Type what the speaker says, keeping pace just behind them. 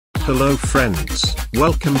Hello friends,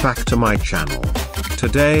 welcome back to my channel.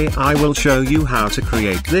 Today I will show you how to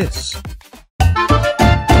create this.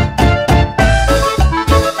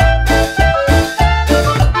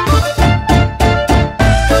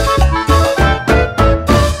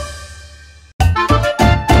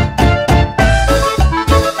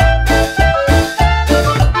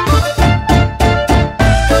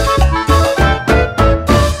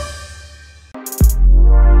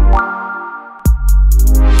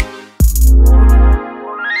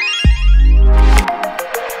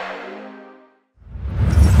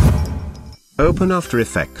 Open After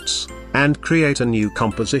Effects, and create a new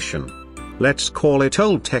composition. Let's call it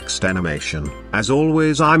Old Text Animation. As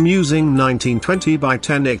always, I'm using 1920 by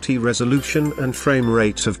 1080 resolution and frame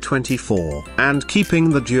rate of 24, and keeping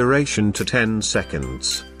the duration to 10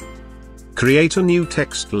 seconds. Create a new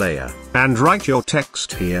text layer, and write your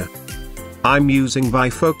text here. I'm using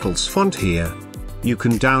Bifocal's font here. You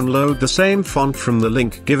can download the same font from the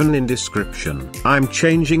link given in description. I'm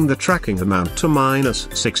changing the tracking amount to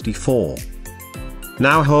 -64.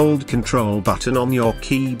 Now hold Ctrl button on your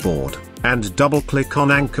keyboard, and double-click on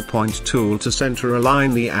Anchor Point tool to center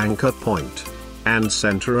align the anchor point, and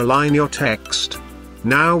center align your text.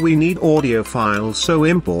 Now we need audio file, so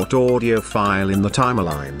import audio file in the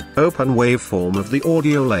timeline. Open waveform of the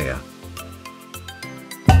audio layer.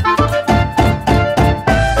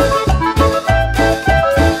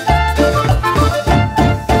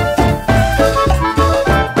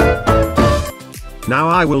 Now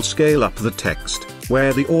I will scale up the text,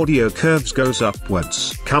 where the audio curves goes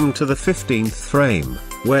upwards. Come to the 15th frame,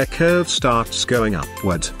 where curve starts going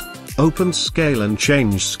upward. Open scale and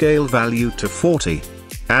change scale value to 40.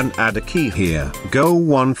 And add a key here. Go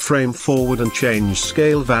one frame forward and change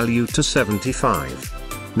scale value to 75.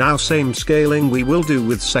 Now same scaling we will do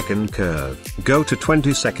with second curve. Go to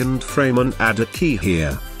 22nd frame and add a key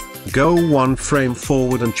here. Go one frame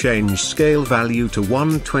forward and change scale value to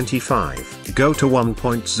 125. Go to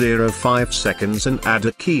 1.05 seconds and add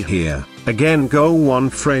a key here. Again go one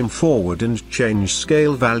frame forward and change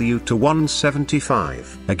scale value to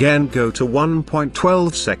 175. Again go to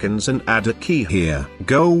 1.12 seconds and add a key here.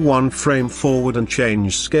 Go one frame forward and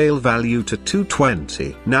change scale value to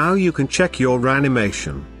 220. Now you can check your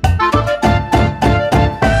animation.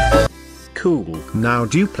 Cool. Now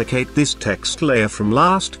duplicate this text layer from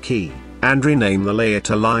last key, and rename the layer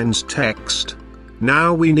to Lines Text.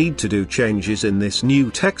 Now we need to do changes in this new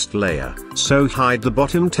text layer, so hide the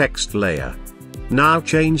bottom text layer. Now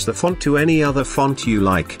change the font to any other font you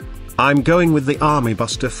like. I'm going with the Army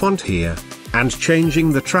Buster font here, and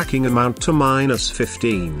changing the tracking amount to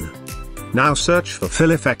 -15. Now search for Fill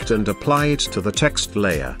Effect and apply it to the text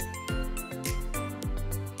layer.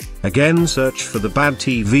 Again search for the Bad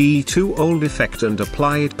TV 2 Old effect and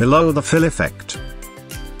apply it below the fill effect.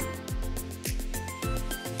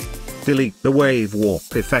 Delete the wave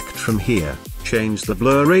warp effect from here, change the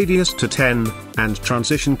blur radius to 10, and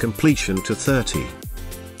transition completion to 30.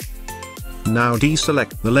 Now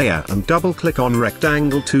deselect the layer and double-click on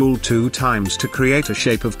rectangle tool 2 times to create a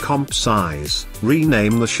shape of comp size.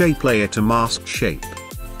 Rename the shape layer to mask shape.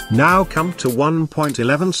 Now come to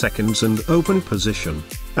 1.11 seconds and open position,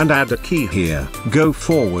 and add a key here. Go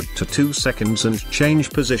forward to 2 seconds and change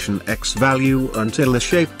position X value until the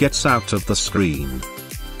shape gets out of the screen.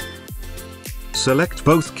 Select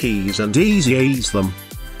both keys and ease them.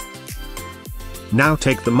 Now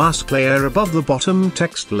take the mask layer above the bottom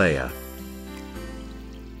text layer.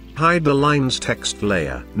 Hide the lines text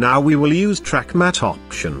layer. Now we will use track matte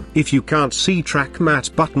option. If you can't see track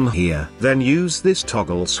matte button here, then use this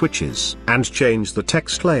toggle switches and change the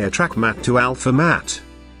text layer track matte to alpha matte.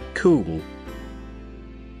 Cool.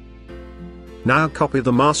 Now copy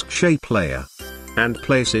the mask shape layer and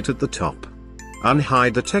place it at the top.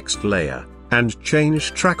 Unhide the text layer and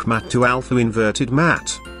change track matte to alpha inverted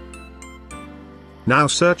matte. Now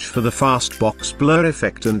search for the fast box blur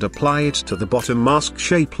effect and apply it to the bottom mask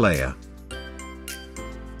shape layer.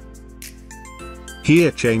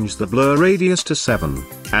 Here change the blur radius to 7,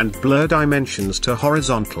 and blur dimensions to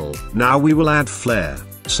horizontal. Now we will add flare,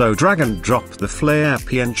 so drag and drop the flare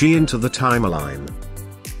PNG into the timeline.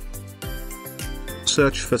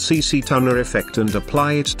 Search for CC toner effect and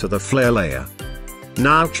apply it to the flare layer.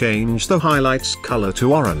 Now change the highlights color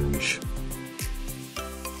to orange,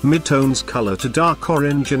 midtones color to dark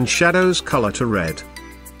orange and shadows color to red.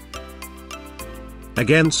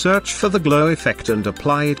 Again search for the glow effect and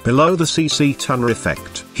apply it below the CC toner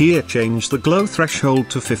effect. Here change the glow threshold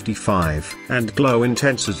to 55 and glow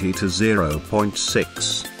intensity to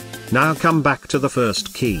 0.6. Now come back to the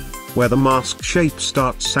first key, where the mask shape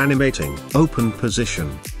starts animating. Open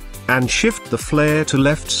position and shift the flare to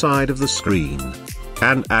left side of the screen.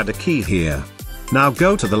 And add a key here. Now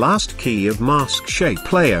go to the last key of mask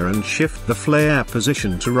shape layer and shift the flare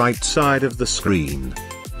position to right side of the screen.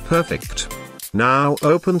 Perfect. Now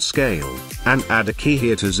open scale, and add a key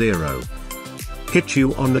here to 0. Hit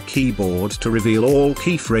U on the keyboard to reveal all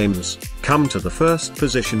keyframes, come to the first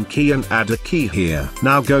position key and add a key here.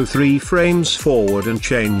 Now go 3 frames forward and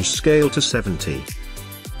change scale to 70.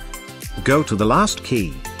 Go to the last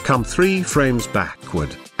key, come 3 frames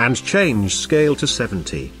backward, and change scale to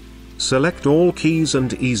 70. Select all keys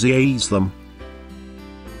and ease them.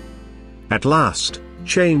 At last,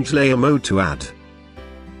 change layer mode to add.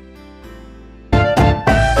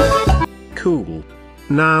 Cool.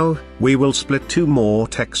 Now, we will split 2 more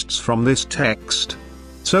texts from this text.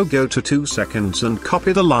 So go to 2 seconds and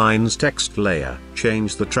copy the lines text layer,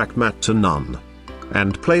 change the track matte to none.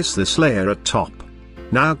 And place this layer at top.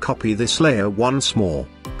 Now copy this layer once more.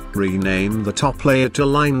 Rename the top layer to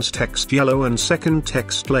lines text yellow and second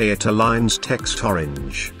text layer to lines text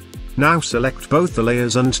orange. Now select both the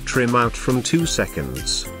layers and trim out from 2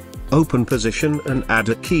 seconds. Open position and add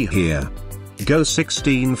a key here. Go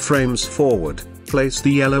 16 frames forward, place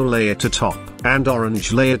the yellow layer to top and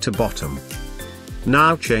orange layer to bottom.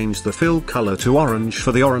 Now change the fill color to orange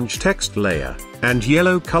for the orange text layer, and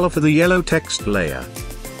yellow color for the yellow text layer.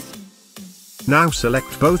 Now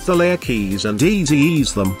select both the layer keys and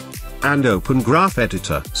ease them. And open Graph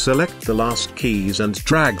Editor. Select the last keys and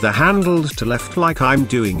drag the handles to left like I'm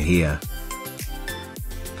doing here.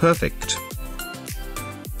 Perfect.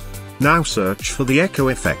 Now search for the echo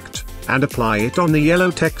effect, and apply it on the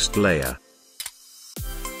yellow text layer.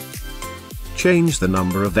 Change the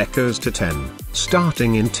number of echoes to 10,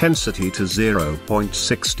 starting intensity to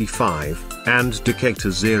 0.65, and decay to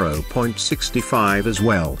 0.65 as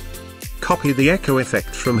well. Copy the echo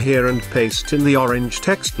effect from here and paste in the orange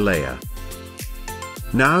text layer.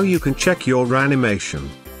 Now you can check your animation.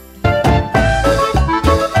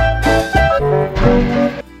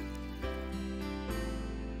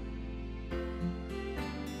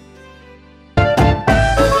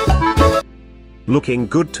 Looking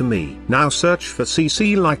good to me. Now search for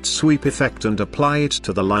CC Light Sweep effect and apply it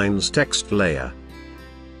to the lines text layer.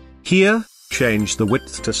 Here, change the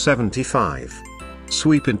width to 75.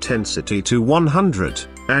 Sweep intensity to 100,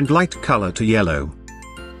 and light color to yellow.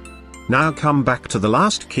 Now come back to the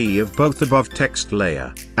last key of both above text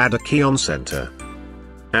layer, add a key on center.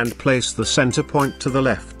 And place the center point to the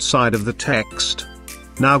left side of the text.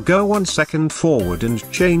 Now go 1 second forward and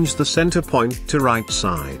change the center point to right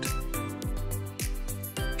side.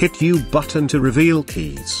 Hit U button to reveal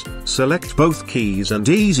keys, select both keys and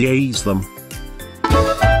ease them.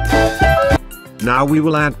 Now we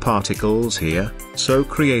will add particles here, so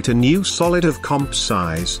create a new solid of comp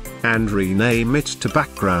size, and rename it to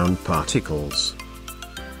background particles.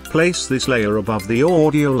 Place this layer above the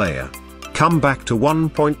audio layer. Come back to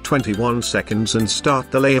 1.21 seconds and start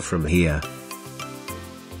the layer from here.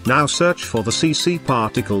 Now search for the CC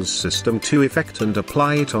Particles System 2 effect and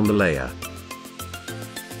apply it on the layer.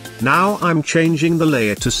 Now I'm changing the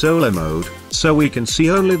layer to solo mode, so we can see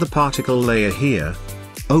only the particle layer here.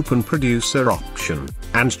 Open Producer option,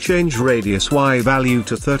 and change radius Y value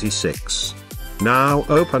to 36. Now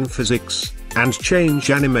open Physics, and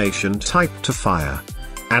change animation type to Fire.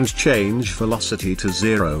 And change velocity to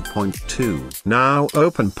 0.2. Now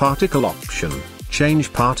open Particle option,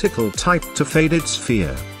 change particle type to Faded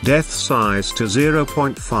Sphere, depth size to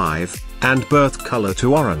 0.5, and birth color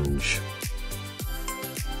to orange.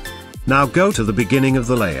 Now go to the beginning of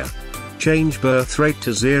the layer. Change birth rate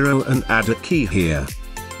to 0 and add a key here.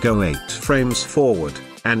 Go 8 frames forward,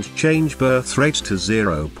 and change birth rate to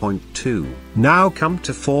 0.2. Now come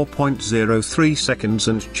to 4.03 seconds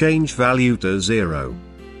and change value to 0.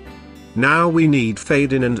 Now we need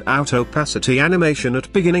fade in and out opacity animation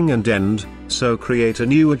at beginning and end, so create a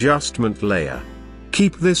new adjustment layer.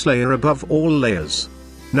 Keep this layer above all layers.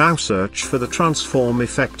 Now search for the transform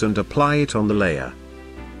effect and apply it on the layer.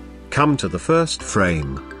 Come to the first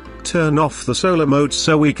frame. Turn off the solo mode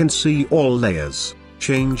so we can see all layers.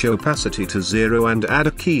 Change opacity to 0 and add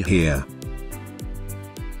a key here.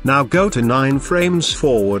 Now go to 9 frames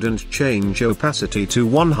forward and change opacity to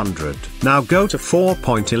 100. Now go to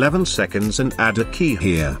 4.11 seconds and add a key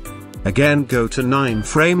here. Again go to 9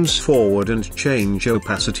 frames forward and change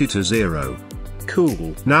opacity to 0.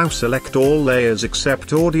 Cool. Now select all layers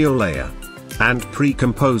except audio layer. And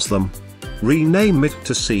pre-compose them. Rename it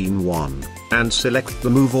to Scene 1. and select the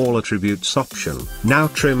Move All Attributes option. Now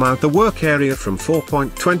trim out the work area from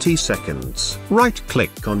 4.20 seconds.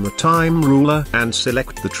 Right-click on the time ruler and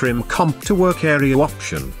select the Trim Comp to Work Area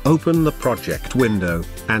option. Open the project window,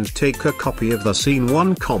 and take a copy of the Scene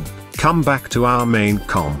 1 comp. Come back to our main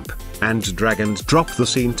comp, and drag and drop the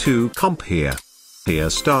Scene 2 comp here. Here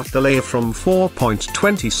start the layer from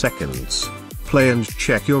 4.20 seconds. Play and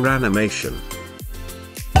check your animation.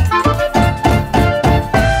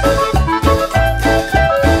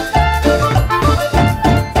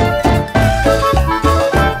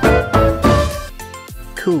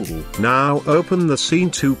 Cool. Now open the Scene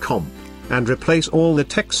 2 comp, and replace all the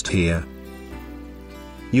text here.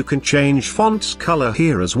 You can change font's color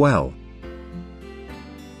here as well.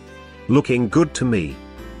 Looking good to me.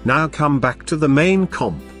 Now come back to the main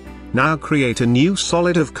comp. Now create a new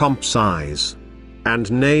solid of comp size.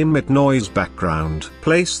 And name it Noise Background.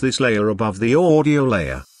 Place this layer above the audio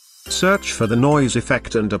layer. Search for the noise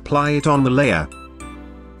effect and apply it on the layer.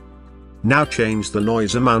 Now change the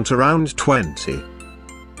noise amount around 20.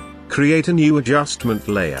 Create a new adjustment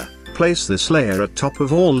layer. Place this layer at top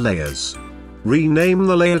of all layers. Rename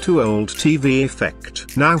the layer to Old TV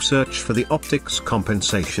Effect. Now search for the Optics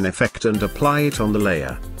Compensation Effect and apply it on the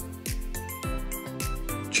layer.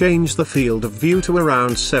 Change the field of view to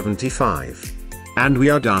around 75. And we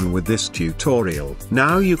are done with this tutorial.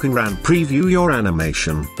 Now you can preview your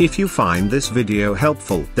animation. If you find this video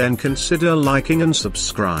helpful, then consider liking and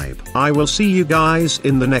subscribe. I will see you guys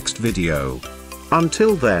in the next video.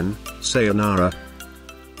 Until then, sayonara.